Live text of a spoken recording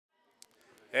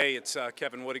Hey, it's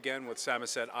Kevin Wood again with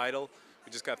Samoset Idol.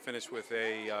 We just got finished with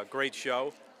a great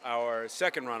show. Our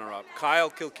second runner-up, Kyle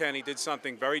Kilkenny, did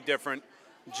something very different.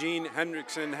 Gene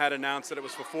Hendrickson had announced that it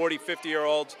was for 40,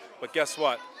 50-year-olds, but guess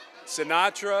what?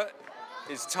 Sinatra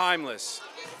is timeless.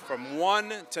 From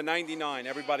 1 to 99,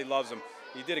 everybody loves him.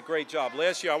 He did a great job.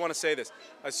 Last year, I want to say this,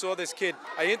 I saw this kid,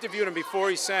 I interviewed him before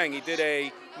he sang. He did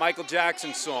a Michael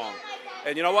Jackson song.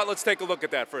 And you know what? Let's take a look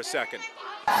at that for a second.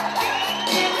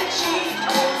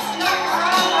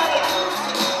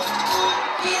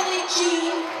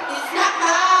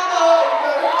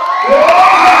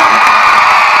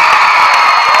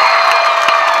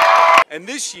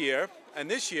 And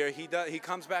this year he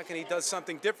comes back and he does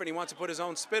something different. He wants to put his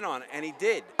own spin on it, and he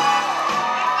did.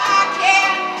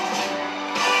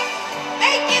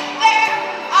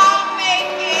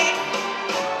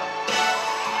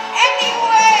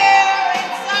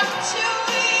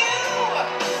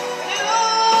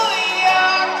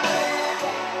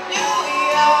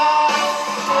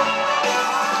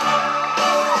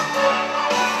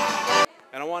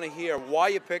 And I want to hear why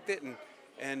you picked it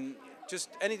and just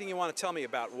anything you want to tell me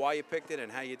about why you picked it and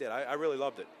how you did. I really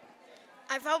loved it.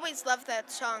 I've always loved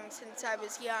that song since I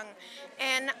was young,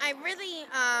 and I really,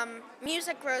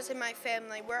 music grows in my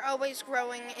family. We're always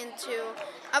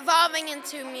evolving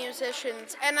into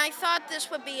musicians, and I thought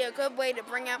this would be a good way to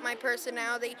bring out my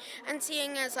personality, and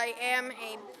seeing as I am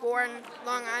a born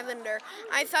Long Islander,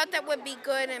 I thought that would be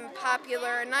good and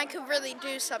popular, and I could really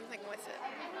do something with it.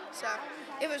 So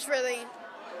it was really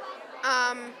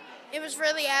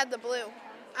Add the Blue.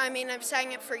 I mean, I've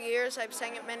sang it for years, I've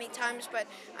sang it many times, but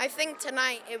I think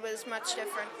tonight it was much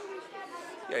different.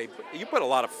 Yeah, you put a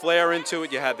lot of flair into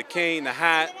it. You had the cane, the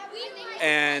hat,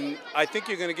 and I think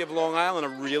you're going to give Long Island a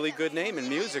really good name in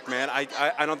music, man.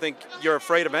 I don't think you're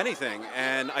afraid of anything,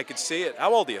 and I could see it.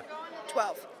 How old are you?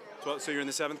 12. 12, so you're in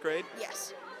the 7th grade?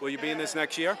 Yes. Will you be in this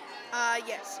next year?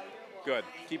 Yes. Good.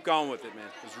 Keep going with it, man.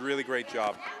 It was a really great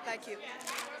job. Thank you.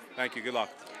 Thank you. Good luck.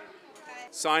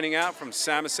 Signing out from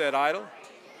Samoset Idol,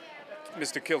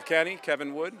 Mr. Kilkenny,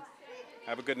 Kevin Wood.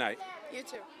 Have a good night. You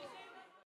too.